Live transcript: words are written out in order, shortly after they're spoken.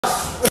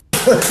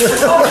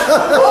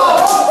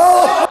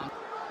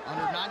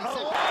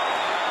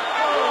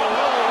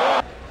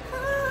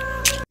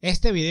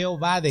Este video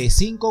va de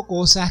 5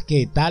 cosas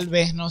que tal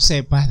vez no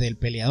sepas del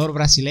peleador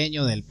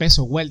brasileño del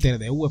peso welter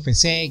de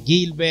UFC,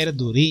 Gilbert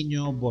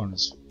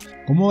Burns.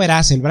 Como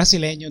verás, el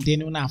brasileño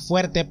tiene una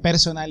fuerte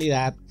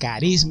personalidad,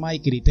 carisma y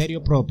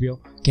criterio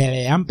propio que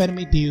le han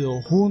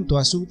permitido, junto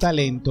a su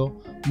talento,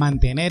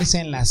 mantenerse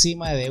en la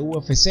cima de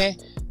UFC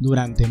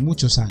durante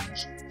muchos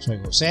años. Soy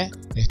José,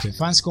 esto es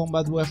Fans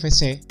Combat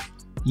UFC,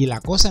 y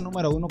la cosa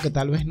número 1 que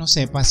tal vez no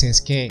sepas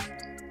es que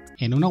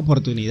en una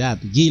oportunidad,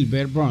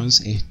 Gilbert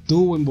Burns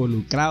estuvo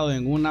involucrado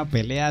en una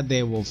pelea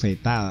de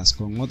bofetadas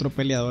con otro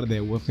peleador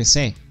de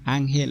UFC,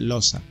 Ángel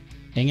Loza,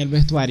 en el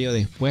vestuario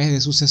después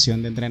de su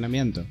sesión de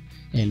entrenamiento.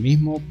 El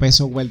mismo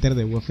peso welter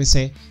de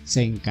UFC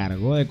se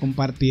encargó de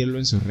compartirlo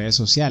en sus redes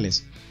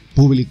sociales.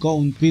 Publicó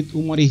un tweet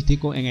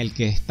humorístico en el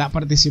que está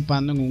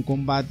participando en un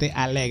combate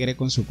alegre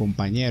con su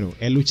compañero,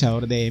 el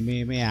luchador de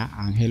MMA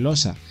Ángel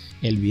Loza.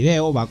 El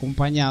video va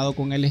acompañado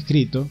con el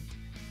escrito: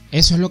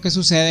 "Eso es lo que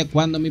sucede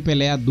cuando mi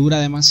pelea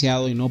dura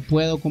demasiado y no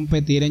puedo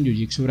competir en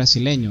jiu-jitsu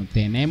brasileño.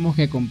 Tenemos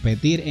que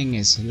competir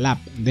en slap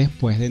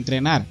después de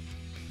entrenar.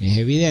 Es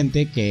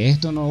evidente que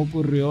esto no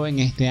ocurrió en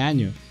este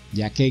año,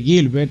 ya que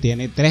Gilbert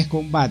tiene 3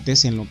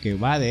 combates en lo que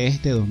va de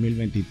este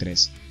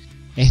 2023.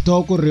 Esto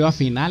ocurrió a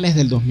finales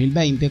del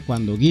 2020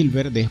 cuando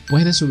Gilbert,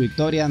 después de su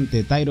victoria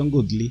ante Tyron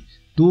Woodley,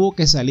 tuvo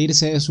que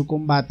salirse de su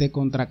combate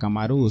contra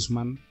Kamaru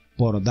Usman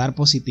por dar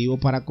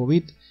positivo para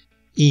COVID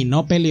y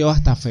no peleó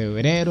hasta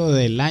febrero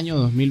del año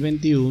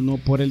 2021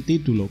 por el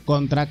título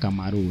contra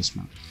Kamaru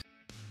Usman.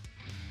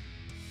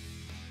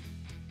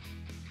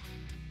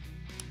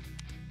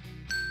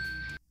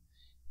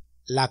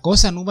 La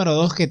cosa número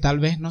 2 que tal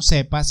vez no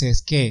sepas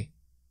es que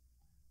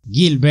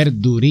Gilbert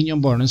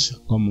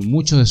Burns, como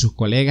muchos de sus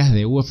colegas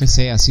de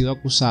UFC, ha sido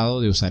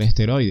acusado de usar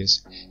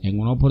esteroides. En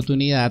una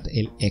oportunidad,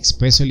 el ex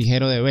peso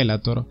ligero de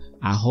Bellator,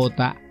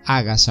 AJ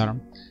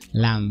Agazarm,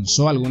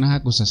 lanzó algunas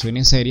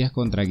acusaciones serias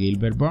contra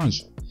Gilbert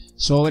Burns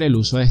sobre el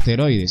uso de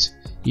esteroides,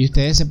 y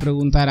ustedes se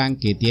preguntarán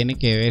qué tiene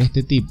que ver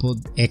este tipo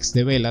ex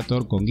de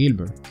Bellator con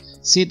Gilbert.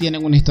 Sí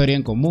tienen una historia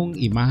en común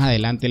y más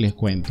adelante les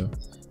cuento.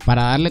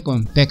 Para darle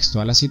contexto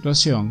a la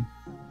situación,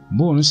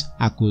 Burns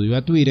acudió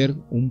a Twitter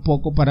un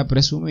poco para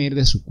presumir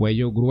de su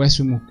cuello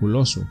grueso y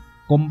musculoso,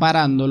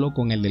 comparándolo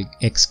con el del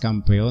ex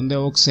campeón de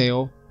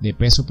boxeo de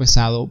peso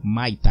pesado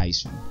Mike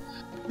Tyson.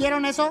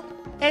 ¿Vieron eso?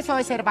 Eso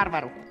es ser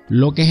bárbaro.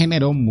 Lo que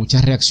generó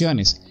muchas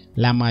reacciones.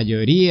 La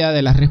mayoría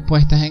de las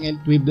respuestas en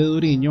el tweet de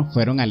Duriño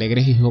fueron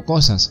alegres y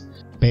jocosas,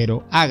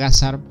 pero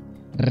Agazar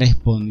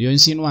respondió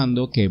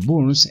insinuando que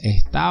Burns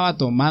estaba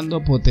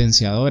tomando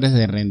potenciadores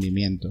de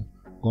rendimiento.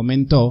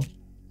 Comentó: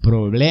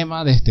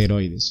 "problema de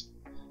esteroides".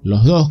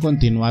 Los dos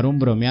continuaron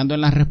bromeando en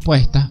las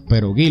respuestas,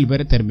 pero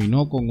Gilbert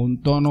terminó con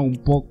un tono un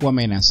poco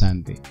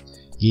amenazante.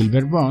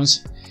 Gilbert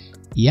Burns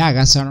y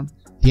Agazar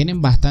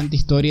tienen bastante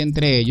historia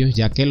entre ellos,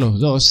 ya que los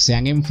dos se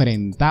han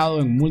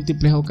enfrentado en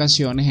múltiples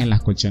ocasiones en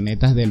las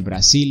colchonetas del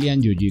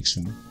Brazilian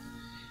Jiu-Jitsu.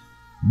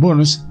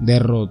 Burns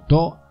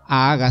derrotó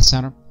a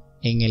Agazar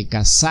en el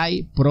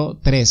Kasai Pro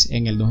 3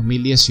 en el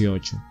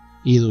 2018,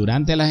 y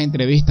durante las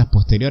entrevistas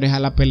posteriores a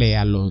la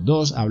pelea los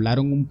dos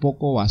hablaron un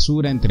poco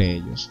basura entre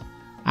ellos.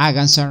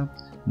 Agazar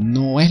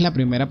no es la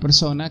primera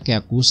persona que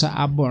acusa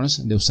a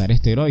Burns de usar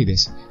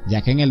esteroides,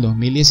 ya que en el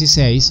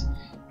 2016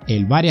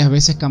 el varias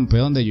veces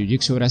campeón de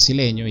jiu-jitsu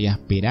brasileño y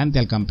aspirante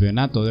al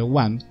campeonato de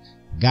ONE,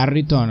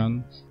 Gary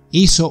Tonon,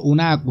 hizo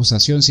una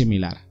acusación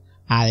similar.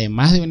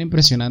 Además de una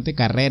impresionante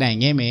carrera en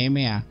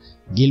MMA,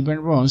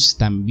 Gilbert Burns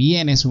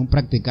también es un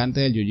practicante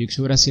del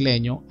jiu-jitsu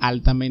brasileño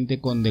altamente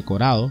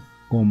condecorado,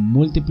 con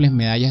múltiples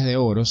medallas de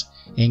oro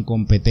en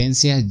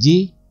competencias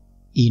G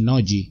y no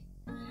G.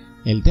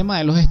 El tema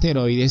de los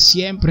esteroides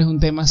siempre es un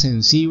tema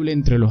sensible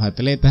entre los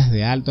atletas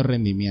de alto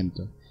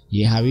rendimiento,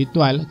 y es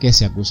habitual que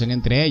se acusen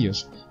entre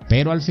ellos,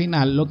 pero al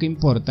final lo que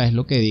importa es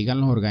lo que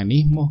digan los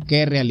organismos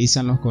que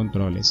realizan los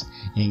controles.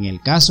 En el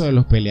caso de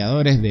los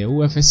peleadores de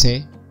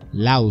UFC,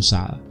 la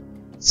USADA.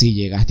 Si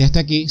llegaste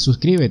hasta aquí,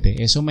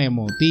 suscríbete, eso me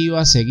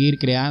motiva a seguir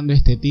creando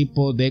este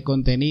tipo de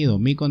contenido.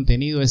 Mi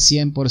contenido es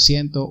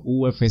 100%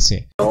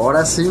 UFC.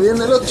 Ahora sí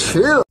viene lo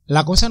chido.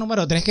 La cosa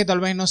número 3 que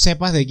tal vez no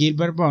sepas de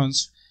Gilbert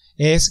Burns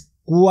es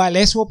cuál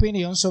es su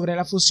opinión sobre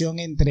la fusión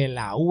entre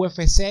la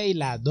UFC y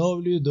la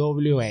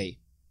WWE.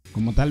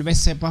 Como tal vez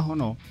sepas o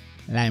no,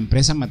 la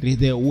empresa matriz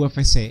de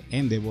UFC,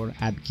 Endeavor,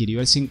 adquirió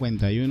el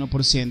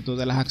 51%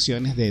 de las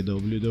acciones de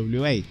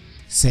WWE.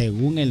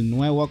 Según el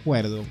nuevo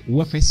acuerdo,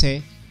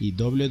 UFC y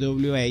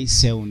WWE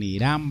se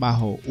unirán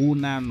bajo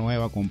una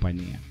nueva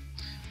compañía.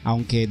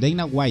 Aunque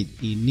Dana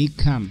White y Nick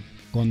Khan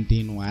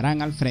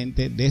continuarán al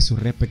frente de sus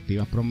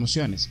respectivas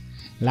promociones,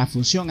 la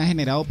fusión ha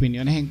generado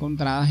opiniones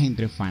encontradas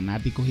entre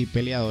fanáticos y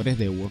peleadores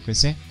de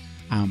UFC.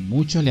 A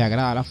muchos les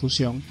agrada la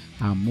fusión,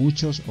 a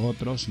muchos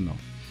otros no.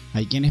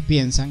 Hay quienes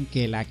piensan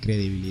que la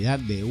credibilidad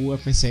de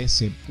UFC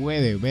se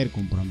puede ver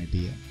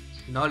comprometida.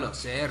 No lo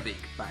sé, Rick,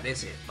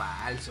 parece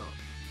falso.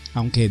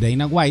 aunque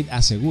Dana White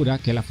asegura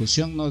que la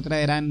fusión no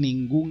traerá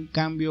ningún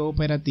cambio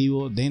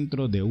operativo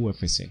dentro de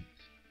UFC.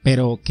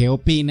 Pero, ¿qué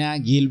opina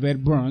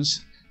Guilbert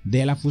Burns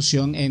de la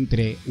fusión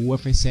entre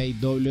UFC y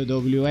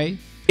WWE?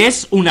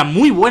 Es una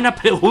muy buena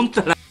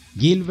pregunta.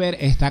 Gilbert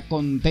está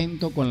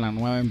contento con la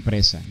nueva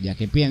empresa, ya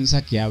que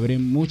piensa que abre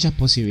muchas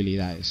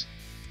posibilidades.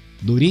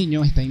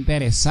 Duriño está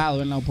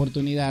interesado en la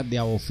oportunidad de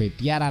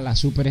abofetear a la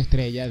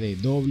superestrella de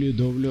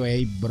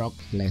WWE Brock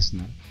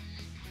Lesnar,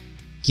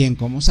 quien,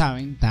 como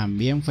saben,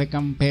 también fue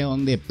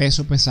campeón de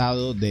peso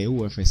pesado de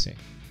UFC.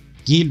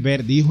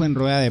 Gilbert dijo en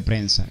rueda de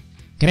prensa: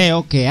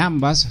 "Creo que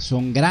ambas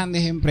son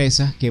grandes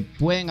empresas que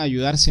pueden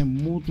ayudarse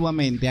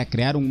mutuamente a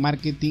crear un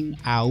marketing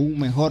aún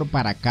mejor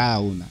para cada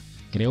una.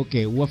 Creo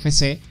que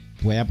UFC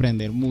puede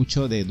aprender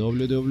mucho de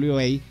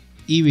WWE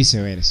y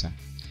viceversa".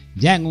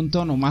 Ya en un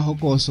tono más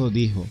jocoso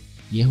dijo: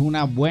 "Y es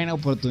una buena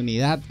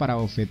oportunidad para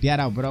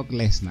bofetear a Brock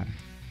Lesnar.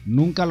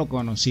 Nunca lo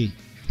conocí.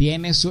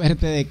 Tiene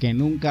suerte de que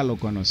nunca lo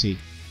conocí.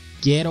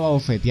 Quiero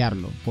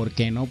abofetearlo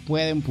porque no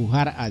puede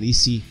empujar a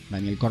DC,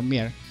 Daniel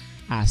Cormier,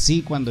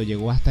 así cuando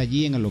llegó hasta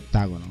allí en el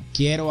octágono.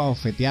 Quiero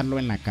abofetearlo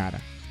en la cara",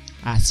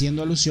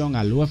 haciendo alusión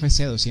al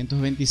UFC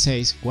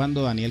 226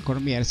 cuando Daniel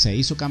Cormier se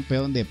hizo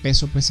campeón de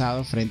peso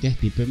pesado frente a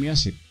Stipe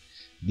Miocic.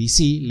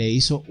 DC le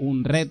hizo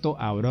un reto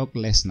a Brock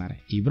Lesnar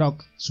y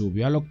Brock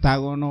subió al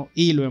octágono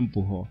y lo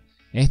empujó.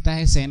 Estas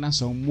escenas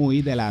son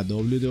muy de la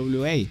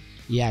WWE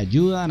y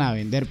ayudan a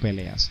vender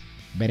peleas.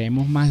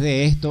 Veremos más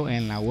de esto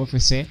en la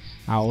UFC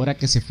ahora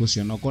que se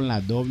fusionó con la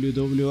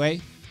WWE.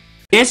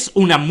 Es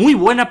una muy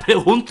buena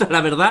pregunta,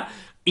 la verdad,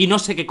 y no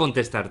sé qué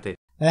contestarte.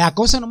 La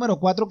cosa número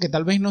 4 que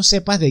tal vez no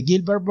sepas de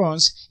Gilbert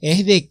Burns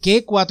es de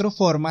qué 4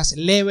 formas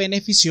le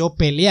benefició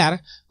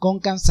pelear con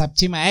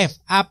Chimaev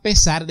a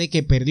pesar de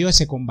que perdió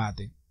ese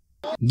combate.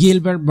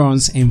 Gilbert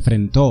Burns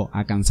enfrentó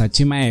a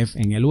Chimaev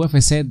en el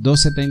UFC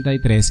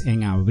 273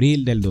 en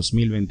abril del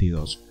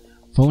 2022.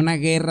 Fue una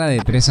guerra de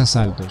 3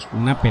 asaltos,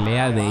 una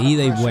pelea de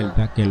ida y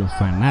vuelta que los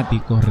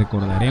fanáticos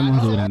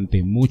recordaremos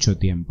durante mucho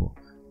tiempo.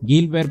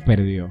 Gilbert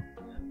perdió,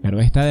 pero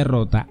esta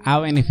derrota ha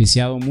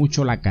beneficiado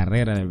mucho la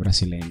carrera del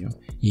brasileño,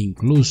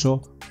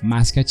 incluso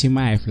más que a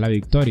Chimaev la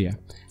victoria.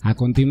 A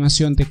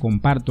continuación te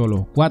comparto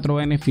los 4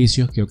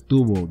 beneficios que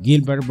obtuvo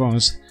Gilbert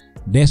Burns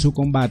de su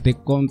combate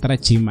contra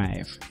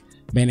Chimaev.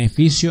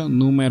 Beneficio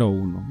número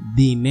 1: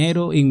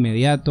 dinero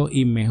inmediato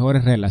y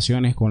mejores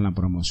relaciones con la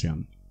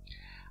promoción.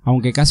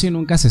 Aunque casi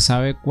nunca se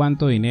sabe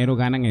cuánto dinero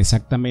ganan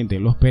exactamente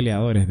los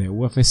peleadores de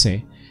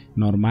UFC,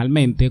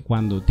 normalmente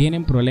cuando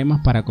tienen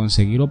problemas para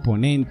conseguir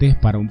oponentes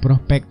para un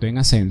prospecto en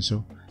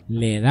ascenso,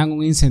 le dan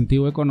un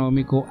incentivo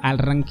económico al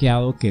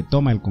rankeado que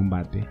toma el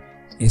combate.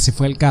 Ese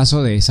fue el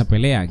caso de esa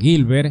pelea.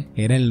 Gilbert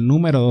era el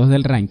número 2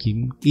 del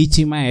ranking y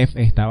Chimaev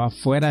estaba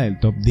fuera del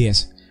top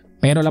 10,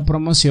 pero la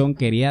promoción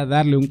quería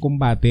darle un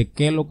combate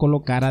que lo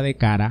colocara de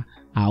cara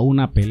a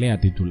una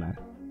pelea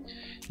titular.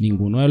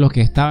 Ninguno de los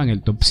que estaba en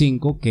el top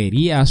 5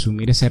 quería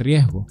asumir ese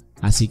riesgo,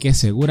 así que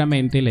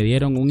seguramente le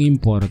dieron un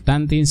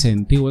importante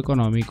incentivo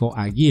económico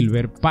a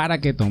Gilbert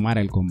para que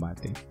tomara el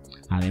combate.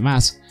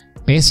 Además,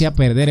 pese a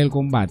perder el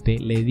combate,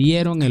 le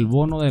dieron el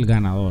bono del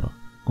ganador.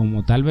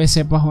 Como tal vez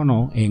sepas o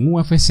no, en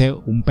UFC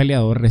un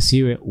peleador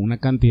recibe una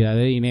cantidad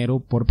de dinero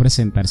por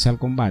presentarse al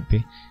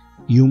combate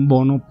y un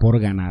bono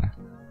por ganar.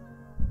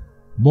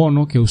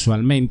 Bono que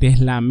usualmente es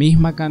la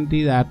misma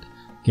cantidad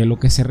que lo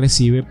que se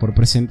recibe por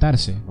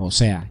presentarse, o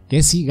sea,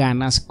 que si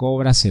ganas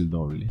cobras el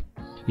doble.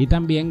 Y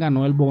también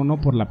ganó el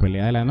bono por la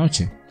pelea de la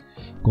noche.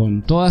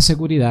 Con toda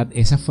seguridad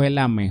esa fue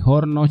la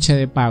mejor noche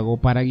de pago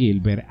para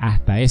Gilbert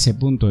hasta ese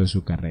punto de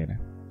su carrera.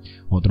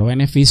 Otro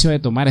beneficio de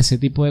tomar ese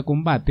tipo de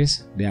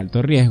combates de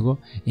alto riesgo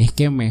es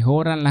que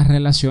mejoran las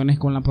relaciones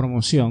con la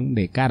promoción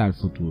de cara al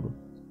futuro.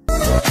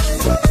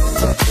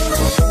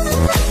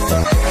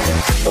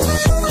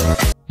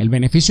 El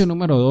beneficio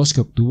número 2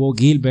 que obtuvo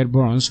Gilbert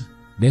Burns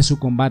de su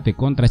combate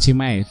contra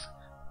Chimaev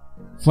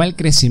fue el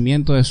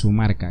crecimiento de su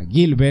marca.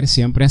 Gilbert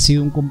siempre ha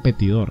sido un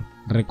competidor,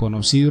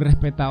 reconocido y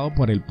respetado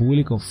por el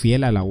público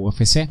fiel a la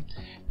UFC,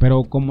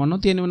 pero como no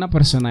tiene una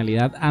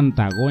personalidad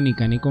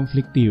antagónica ni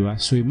conflictiva,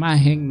 su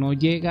imagen no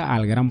llega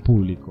al gran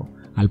público,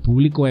 al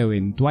público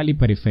eventual y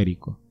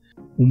periférico.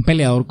 Un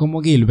peleador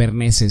como Gilbert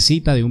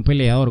necesita de un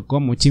peleador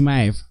como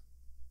Chimaev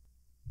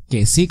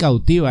que sí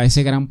cautiva a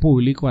ese gran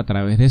público a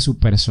través de su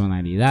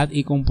personalidad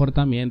y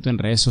comportamiento en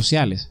redes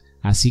sociales.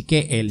 Así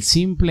que el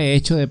simple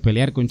hecho de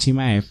pelear con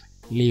Chimaev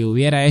le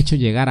hubiera hecho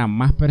llegar a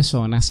más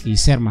personas y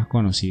ser más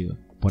conocido.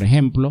 Por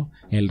ejemplo,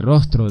 el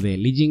rostro de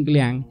Li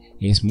Jingliang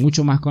es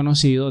mucho más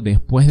conocido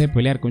después de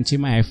pelear con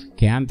Chimaev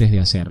que antes de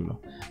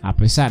hacerlo, a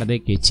pesar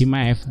de que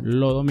Chimaev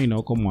lo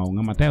dominó como a un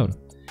amateur.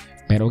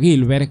 Pero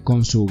Gilbert,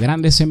 con su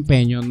gran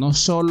desempeño, no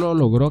solo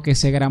logró que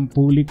ese gran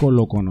público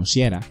lo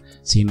conociera,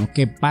 sino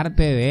que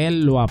parte de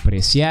él lo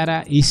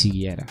apreciara y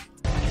siguiera.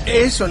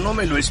 Eso no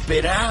me lo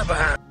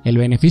esperaba. El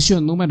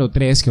beneficio número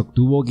 3 que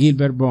obtuvo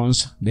Gilbert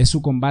Burns de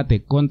su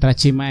combate contra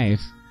Chimaev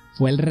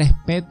fue el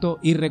respeto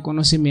y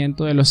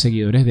reconocimiento de los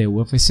seguidores de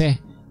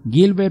UFC.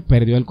 Gilbert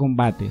perdió el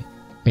combate,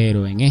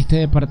 pero en este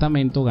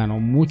departamento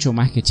ganó mucho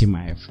más que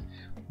Chimaev.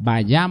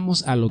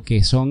 Vayamos a lo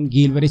que son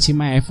Gilbert y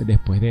Chimaev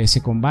después de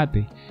ese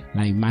combate,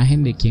 la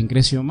imagen de quién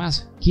creció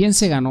más, quién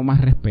se ganó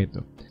más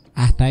respeto.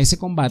 Hasta ese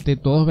combate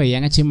todos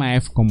veían a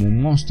Chimaev como un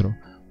monstruo,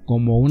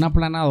 como una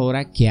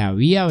aplanadora que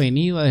había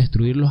venido a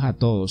destruirlos a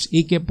todos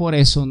y que por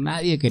eso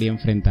nadie quería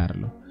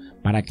enfrentarlo.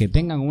 Para que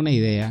tengan una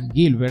idea,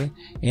 Gilbert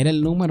era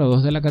el número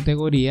 2 de la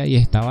categoría y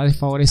estaba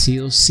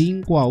desfavorecido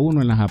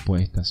 5-1 en las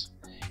apuestas.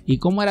 ¿Y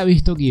cómo era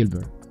visto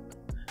Gilbert?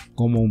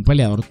 Como un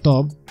peleador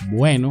top,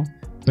 bueno,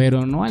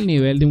 pero no al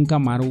nivel de un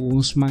Kamaru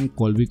Usman,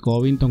 Colby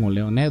Covington o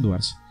Leon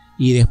Edwards.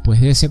 Y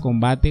después de ese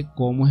combate,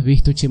 ¿cómo es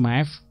visto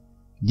Chimaev?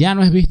 Ya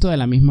no es visto de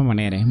la misma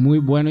manera, es muy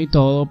bueno y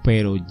todo,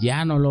 pero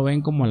ya no lo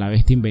ven como la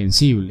bestia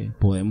invencible.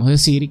 Podemos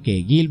decir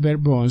que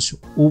Gilbert Burns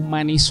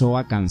humanizó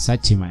a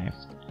Khamzat Chimaev.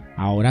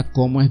 Ahora,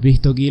 ¿cómo es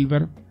visto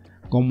Gilbert?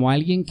 Como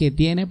alguien que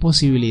tiene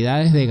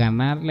posibilidades de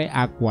ganarle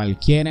a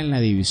cualquiera en la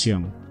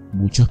división.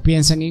 Muchos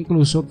piensan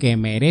incluso que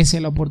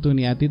merece la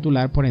oportunidad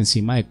titular por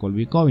encima de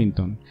Colby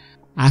Covington.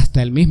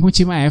 Hasta el mismo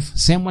Chimaev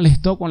se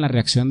molestó con la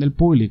reacción del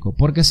público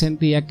porque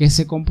sentía que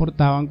se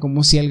comportaban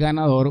como si el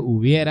ganador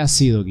hubiera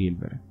sido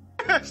Gilbert.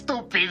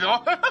 ¡Estúpido!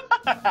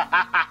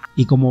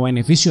 Y como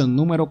beneficio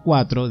número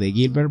 4 de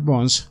Gilbert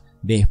Burns,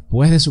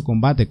 después de su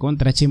combate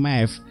contra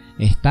Chimaev,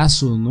 está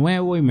su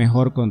nuevo y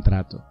mejor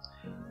contrato.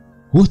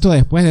 Justo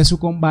después de su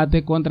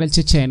combate contra el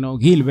checheno,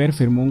 Gilbert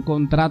firmó un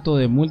contrato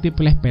de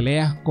múltiples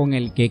peleas con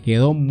el que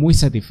quedó muy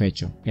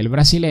satisfecho. El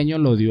brasileño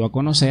lo dio a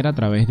conocer a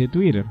través de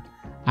Twitter.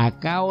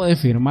 Acabo de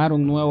firmar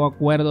un nuevo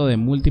acuerdo de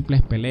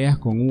múltiples peleas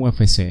con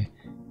UFC.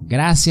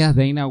 Gracias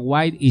Dana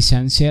White y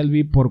Sean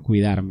Shelby por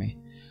cuidarme.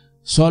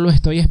 Solo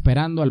estoy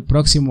esperando al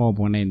próximo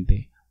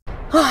oponente.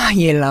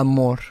 ¡Ay, el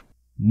amor!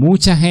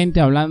 Mucha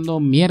gente hablando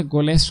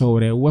miércoles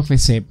sobre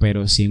UFC,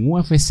 pero sin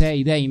UFC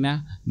y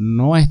Dana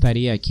no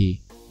estaría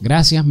aquí.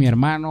 Gracias mi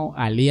hermano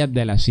Aliad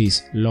de la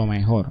CIS, lo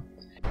mejor.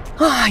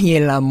 ¡Ay,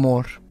 el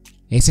amor!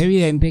 Es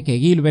evidente que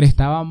Gilbert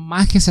estaba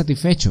más que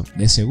satisfecho.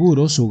 De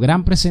seguro su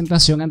gran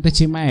presentación ante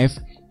Chimaev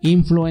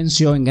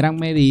influenció en gran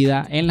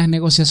medida en las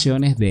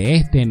negociaciones de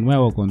este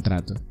nuevo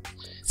contrato.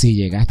 Si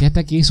llegaste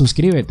hasta aquí,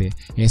 suscríbete,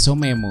 eso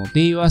me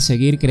motiva a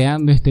seguir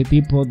creando este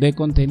tipo de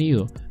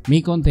contenido.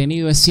 Mi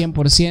contenido es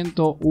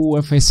 100%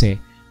 UFC.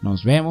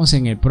 Nos vemos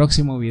en el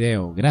próximo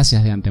video,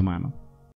 gracias de antemano.